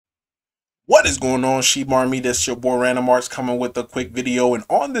What is going on, Sheep Army? This your boy Random Arts coming with a quick video. And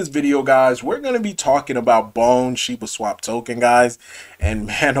on this video, guys, we're going to be talking about Bone Shibaswap token, guys. And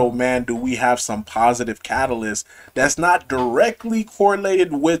man, oh man, do we have some positive catalysts that's not directly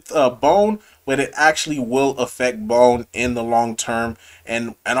correlated with Bone, but it actually will affect Bone in the long term.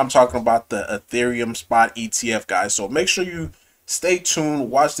 And I'm talking about the Ethereum spot ETF, guys. So make sure you stay tuned,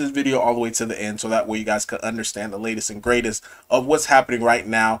 watch this video all the way to the end, so that way you guys can understand the latest and greatest of what's happening right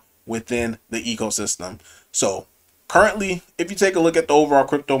now within the ecosystem. So currently, if you take a look at the overall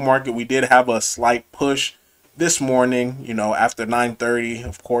crypto market, we did have a slight push this morning, you know, after 9:30,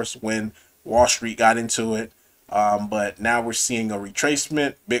 of course, when Wall Street got into it. But now we're seeing a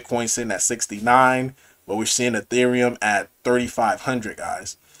retracement. Bitcoin sitting at 69, but we're seeing Ethereum at 3,500,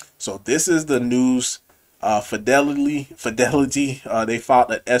 guys. So this is the news. Fidelity, they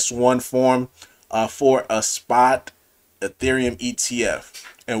filed an S1 form for a spot Ethereum ETF.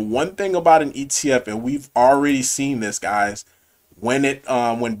 And one thing about an ETF, and we've already seen this, guys, when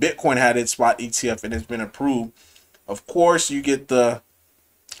Bitcoin had its spot ETF and it's been approved, of course you get the,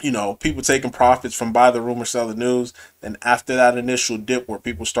 people taking profits from buy the rumor, sell the news. Then after that initial dip where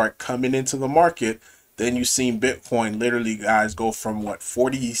people start coming into the market, then you've seen Bitcoin literally, guys, go from what,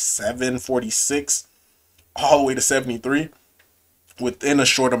 47, 46 all the way to 73 within a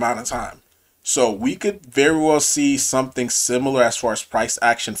short amount of time. So we could very well see something similar as far as price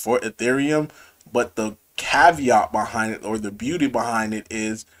action for Ethereum, but the caveat behind it, or the beauty behind it,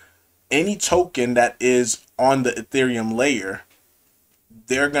 is any token that is on the Ethereum layer,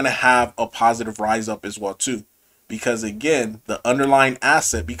 they're going to have a positive rise up as well too. Because again, the underlying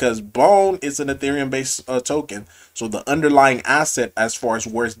asset, because Bone is an Ethereum based token, so the underlying asset as far as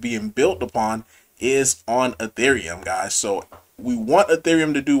where it's being built upon is on Ethereum, guys. So we want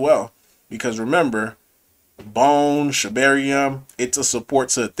Ethereum to do well, because remember, Bone, Shibarium, it's a support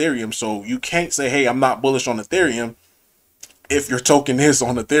to Ethereum. So you can't say, hey, I'm not bullish on Ethereum if your token is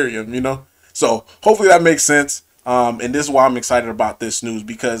on Ethereum, So hopefully that makes sense. And this is why I'm excited about this news,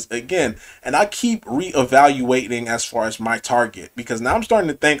 because again, and I keep reevaluating as far as my target, because now I'm starting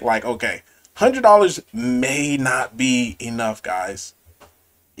to think like, okay, $100 may not be enough, guys.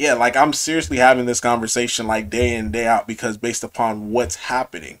 Yeah, like I'm seriously having this conversation like day in, day out, because based upon what's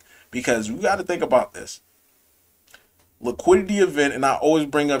happening, because we got to think about this liquidity event. And I always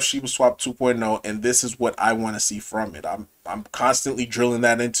bring up Shibaswap 2.0, and this is what I want to see from it. I'm constantly drilling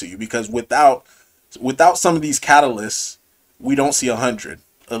that into you, because without some of these catalysts, we don't see 100,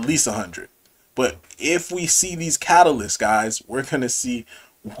 at least 100. But if we see these catalysts, guys, we're going to see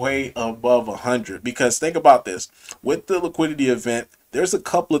way above 100. Because think about this, with the liquidity event, there's a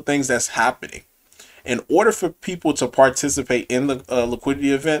couple of things that's happening. In order for people to participate in the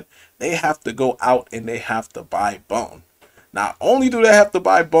liquidity event, they have to go out and they have to buy Bone. Not only do they have to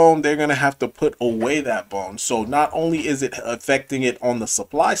buy Bone, they're going to have to put away that Bone. So not only is it affecting it on the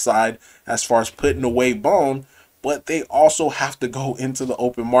supply side as far as putting away Bone, but they also have to go into the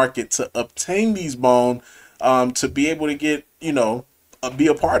open market to obtain these Bone to be able to get, be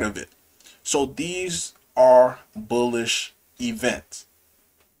a part of it. So these are bullish events.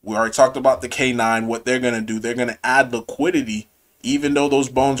 We already talked about the K9, what they're going to do. They're going to add liquidity, even though those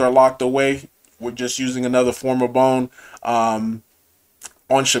bones are locked away. We're just using another form of Bone on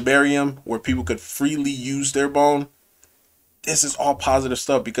Shibarium, where people could freely use their Bone. This is all positive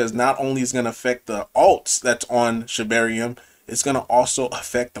stuff, because not only is going to affect the alts that's on Shibarium, it's going to also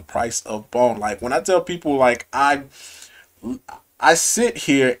affect the price of Bone. Like when I tell people, like I sit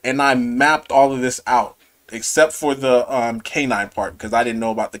here and I mapped all of this out, except for the K9 part, because I didn't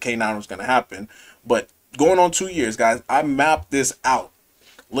know about the K9 was going to happen. But going on 2 years, guys, I mapped this out,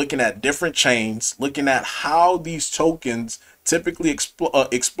 looking at different chains, looking at how these tokens typically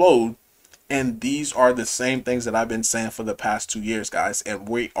explode. And these are the same things that I've been saying for the past 2 years, guys. And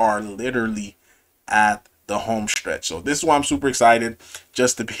we are literally at the home stretch. So this is why I'm super excited,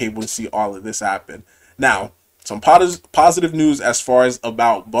 just to be able to see all of this happen. Now, some positive news as far as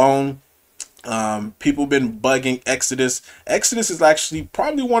about Bone. People been bugging Exodus. Exodus is actually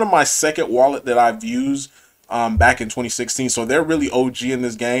probably one of my second wallet that I've used back in 2016. So they're really OG in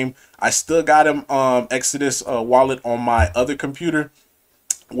this game. I still got him Exodus wallet on my other computer,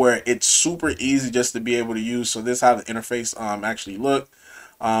 where it's super easy just to be able to use. So this is how the interface actually looked.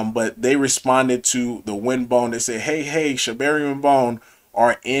 But they responded to the Win Bone. They said, hey, Shibarium and Bone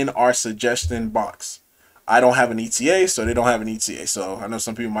are in our suggestion box. I don't have an ETA, so they don't have an ETA. So I know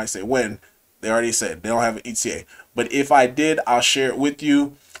some people might say when. They already said they don't have an ETA. But if I did, I'll share it with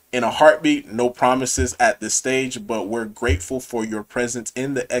you in a heartbeat. No promises at this stage, but we're grateful for your presence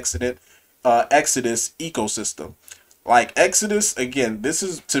in the Exodus ecosystem. Like Exodus, again, this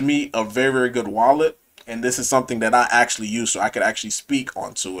is to me a very, very good wallet. And this is something that I actually use, so I could actually speak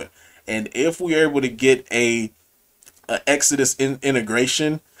onto it. And if we are able to get a Exodus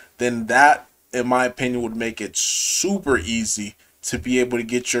integration, then that, in my opinion, would make it super easy to be able to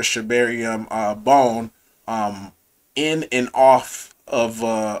get your Shibarium bone in and off of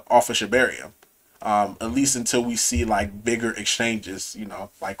Shibarium. At least until we see like bigger exchanges, you know,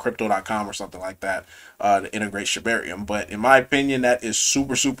 like crypto.com or something like that, to integrate Shibarium. But in my opinion, that is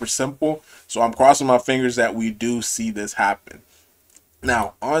super, super simple. So I'm crossing my fingers that we do see this happen.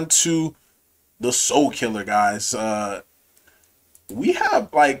 Now, on to the Soul Killer, guys. We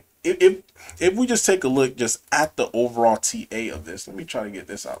have like, if we just take a look just at the overall TA of this, let me try to get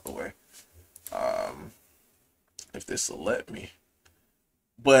this out of the way. If this will let me.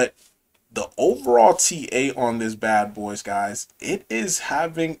 But the overall TA on this bad boys, guys, it is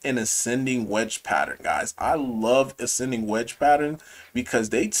having an ascending wedge pattern, guys. I love ascending wedge pattern because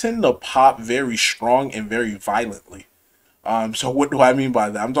they tend to pop very strong and very violently. So what do I mean by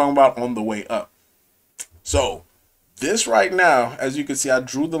that? I'm talking about on the way up. So this right now, as you can see, I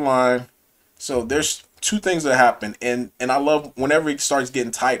drew the line. So there's two things that happen, and I love whenever it starts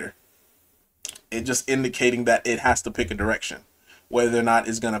getting tighter, it just indicating that it has to pick a direction. Whether or not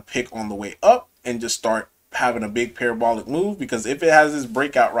it's going to pick on the way up and just start having a big parabolic move. Because if it has this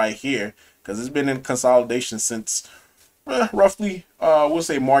breakout right here, because it's been in consolidation since roughly, we'll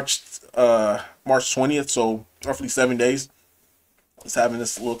say March 20th, so roughly 7 days, it's having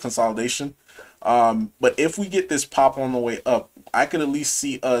this little consolidation. But if we get this pop on the way up, I could at least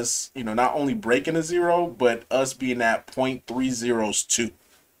see us, you know, not only breaking a zero, but us being at 0.302.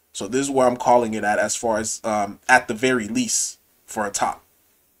 So this is where I'm calling it at, as far as at the very least, for a top,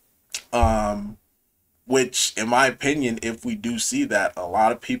 which in my opinion, if we do see that, a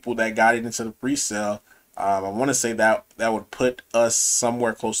lot of people that got it into the pre-sale, I want to say that that would put us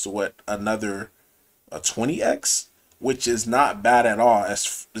somewhere close to what, another 20x, which is not bad at all,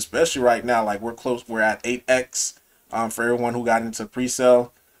 especially right now. Like we're at 8x for everyone who got into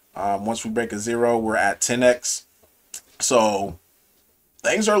pre-sale. Once we break a zero, we're at 10x. So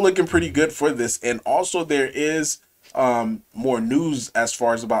things are looking pretty good for this. And also there is more news as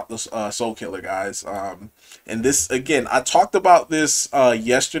far as about this Soul Killer, guys. And this, again, I talked about this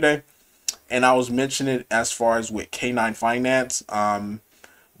yesterday, and I was mentioning it as far as with K9 Finance,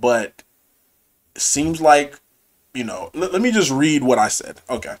 but it seems like, you know, let me just read what I said.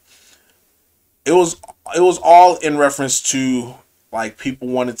 Okay, it was all in reference to like people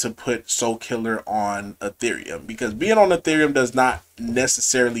wanted to put Soul Killer on Ethereum, because being on Ethereum does not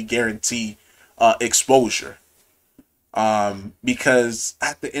necessarily guarantee exposure. Because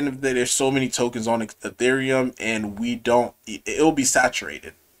at the end of the day, there's so many tokens on Ethereum, and it'll be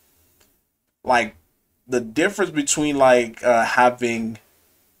saturated. Like the difference between like having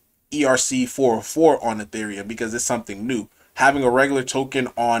ERC 404 on Ethereum, because it's something new, having a regular token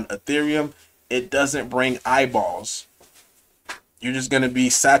on Ethereum, it doesn't bring eyeballs. You're just going to be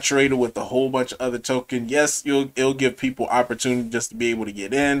saturated with a whole bunch of other tokens. Yes, it'll give people opportunity just to be able to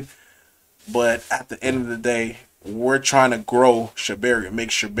get in, but at the end of the day, we're trying to grow Shibarium, make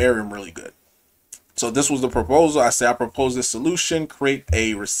Shibarium really good. So this was the proposal. I said I propose this solution: create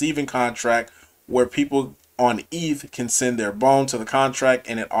a receiving contract where people on ETH can send their bone to the contract,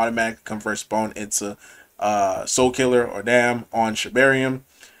 and it automatically converts bone into Soul Killer or DAM on Shibarium.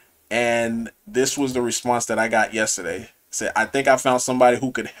 And this was the response that I got yesterday. Said, I think I found somebody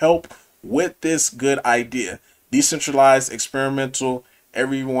who could help with this good idea. Decentralized, experimental,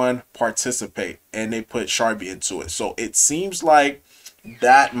 everyone participate. And they put Sharpie into it. So it seems like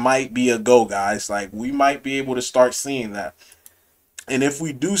that might be a go, guys. Like we might be able to start seeing that. And if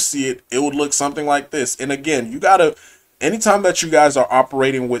we do see it, it would look something like this. And again, you gotta, anytime that you guys are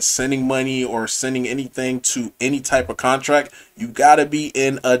operating with sending money or sending anything to any type of contract, you gotta be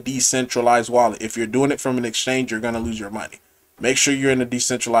in a decentralized wallet. If you're doing it from an exchange, you're gonna lose your money. Make sure you're in a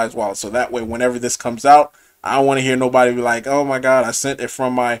decentralized wallet, so that way whenever this comes out, I don't want to hear nobody be like, oh my god, I sent it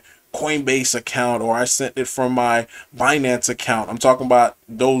from my COINBASE account, or I sent it from my BINANCE account. I'm talking about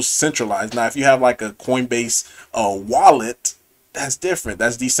those centralized. Now if you have like a COINBASE wallet, that's different.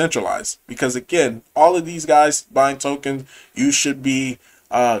 That's decentralized. Because again, all of these guys buying tokens, you should be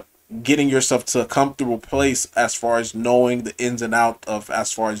getting yourself to a comfortable place as far as knowing the ins and out of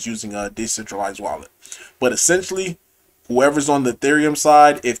as far as using a decentralized wallet. But essentially, whoever's on the Ethereum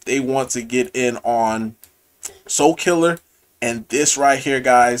side, if they want to get in on Soul Killer and this right here,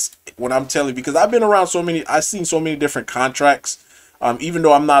 guys, what I'm telling you, because I've been around so many, I've seen so many different contracts. Even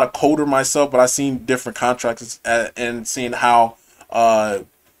though I'm not a coder myself, but I've seen different contracts and seeing how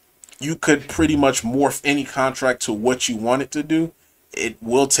you could pretty much morph any contract to what you want it to do. It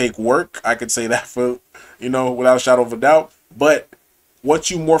will take work. I could say that for, without a shadow of a doubt. But once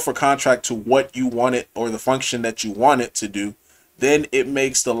you morph a contract to what you want it, or the function that you want it to do, then it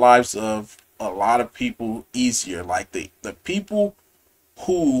makes the lives of a lot of people easier. Like the people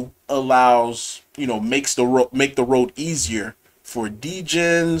who allows, makes make the road easier for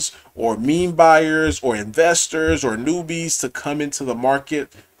degens or meme buyers or investors or newbies to come into the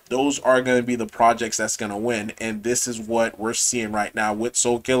market. Those are going to be the projects that's going to win. And this is what we're seeing right now with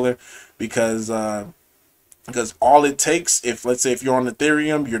Soul Killer, because all it takes, if let's say if you're on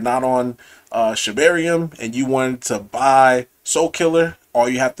Ethereum, you're not on Shibarium, and you wanted to buy Soul Killer, all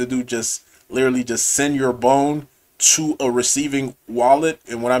you have to do just literally just send your bone to a receiving wallet.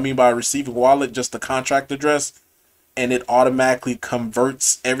 And what I mean by a receiving wallet, just the contract address, and it automatically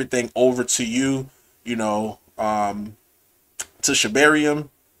converts everything over to you, to Shibarium,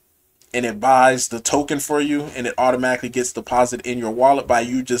 and it buys the token for you, and it automatically gets deposited in your wallet by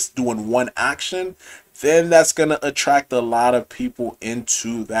you just doing one action. Then that's going to attract a lot of people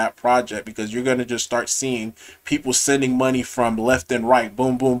into that project, because you're going to just start seeing people sending money from left and right,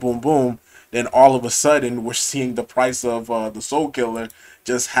 boom, boom, boom, boom. Then all of a sudden we're seeing the price of the Soul Killer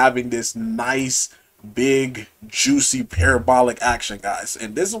just having this nice, big, juicy, parabolic action, guys.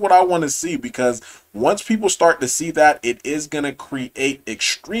 And this is what I want to see, because once people start to see that, it is going to create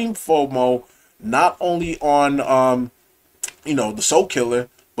extreme FOMO, not only on the Soul Killer,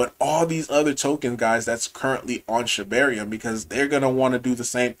 but all these other tokens, guys, that's currently on Shibarium, because they're going to want to do the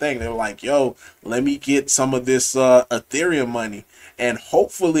same thing. They're like, yo, let me get some of this Ethereum money. And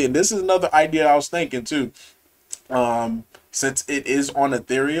hopefully, and this is another idea I was thinking too, since it is on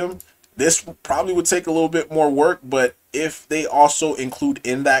Ethereum, this probably would take a little bit more work, but if they also include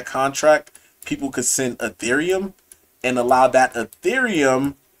in that contract, people could send Ethereum and allow that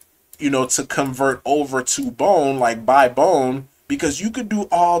Ethereum, to convert over to Bone, like buy Bone, because you could do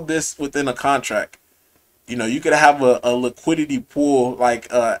all this within a contract. You could have a liquidity pool,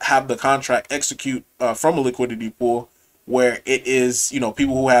 like have the contract execute from a liquidity pool, where it is,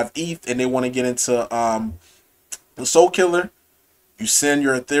 people who have ETH and they want to get into the Soul Killer. You send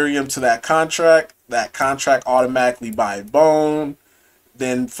your Ethereum to that contract automatically buy Bone.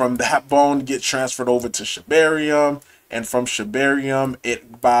 Then from that Bone get transferred over to Shibarium, and from Shibarium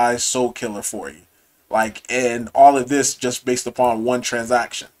it buys Soul Killer for you. Like, and all of this just based upon one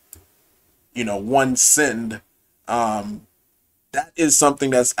transaction, one send. That is something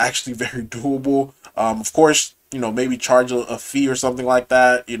that's actually very doable. Of course, maybe charge a fee or something like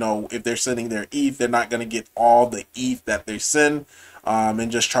that. If they're sending their ETH, they're not going to get all the ETH that they send,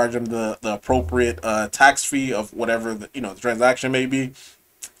 and just charge them the appropriate tax fee of whatever the transaction may be.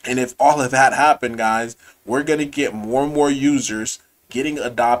 And if all of that happened, guys, we're going to get more and more users getting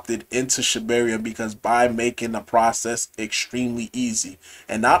adopted into Shibarium, because by making the process extremely easy.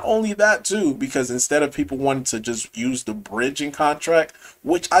 And not only that too, because instead of people wanting to just use the bridging contract,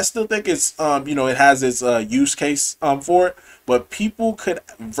 which I still think it's it has its use case for it, but people could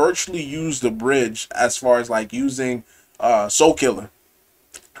virtually use the bridge as far as like using Soul Killer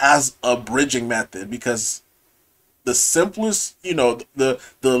as a bridging method, because the simplest, the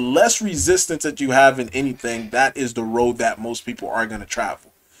less resistance that you have in anything, that is the road that most people are going to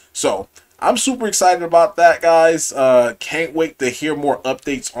travel. So I'm super excited about that, guys. Can't wait to hear more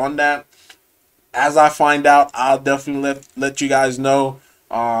updates on that. As I find out, I'll definitely let you guys know.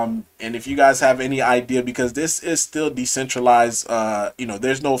 And if you guys have any idea, because this is still decentralized,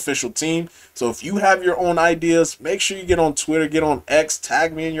 there's no official team. So if you have your own ideas, make sure you get on Twitter, get on X,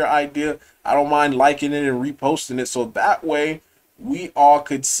 tag me in your idea. I don't mind liking it and reposting it, so that way we all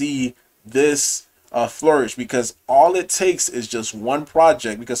could see this flourish, because all it takes is just one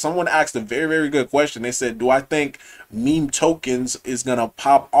project. Because someone asked a very, very good question. They said, do I think meme tokens is going to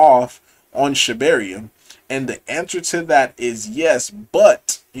pop off on Shibarium? And the answer to that is yes,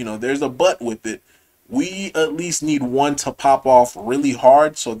 but, there's a but with it. We at least need one to pop off really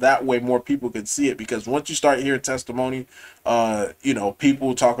hard, so that way more people can see it. Because once you start hearing testimony,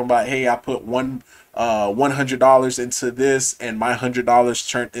 people talking about, hey, I put $100 into this, and my $100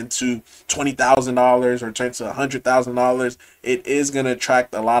 turned into $20,000 or turned to $100,000, it is going to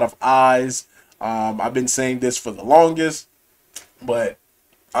attract a lot of eyes. I've been saying this for the longest, but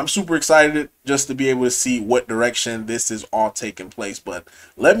I'm super excited just to be able to see what direction this is all taking place. But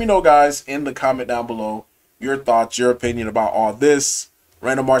let me know, guys, in the comment down below your thoughts, your opinion about all this.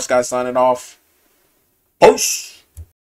 Random Arts guy signing off. Peace.